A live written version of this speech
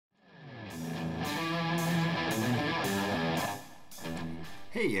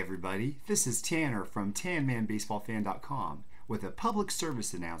Hey everybody, this is Tanner from TanmanBaseballFan.com with a public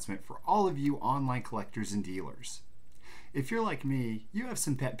service announcement for all of you online collectors and dealers. If you're like me, you have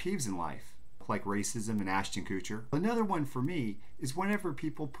some pet peeves in life, like racism and Ashton Kutcher. Another one for me is whenever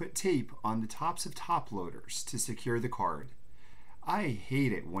people put tape on the tops of top loaders to secure the card. I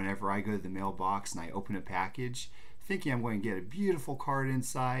hate it whenever I go to the mailbox and I open a package thinking I'm going to get a beautiful card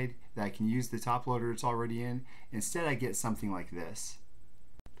inside that I can use the top loader it's already in. Instead I get something like this.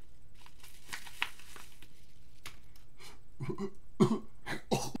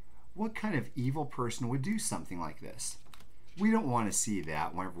 What kind of evil person would do something like this? We don't want to see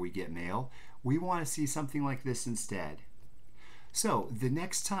that whenever we get mail. We want to see something like this instead. So the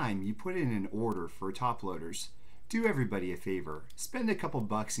next time you put in an order for top loaders, do everybody a favor. Spend a couple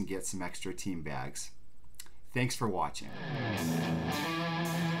bucks and get some extra team bags. Thanks for watching.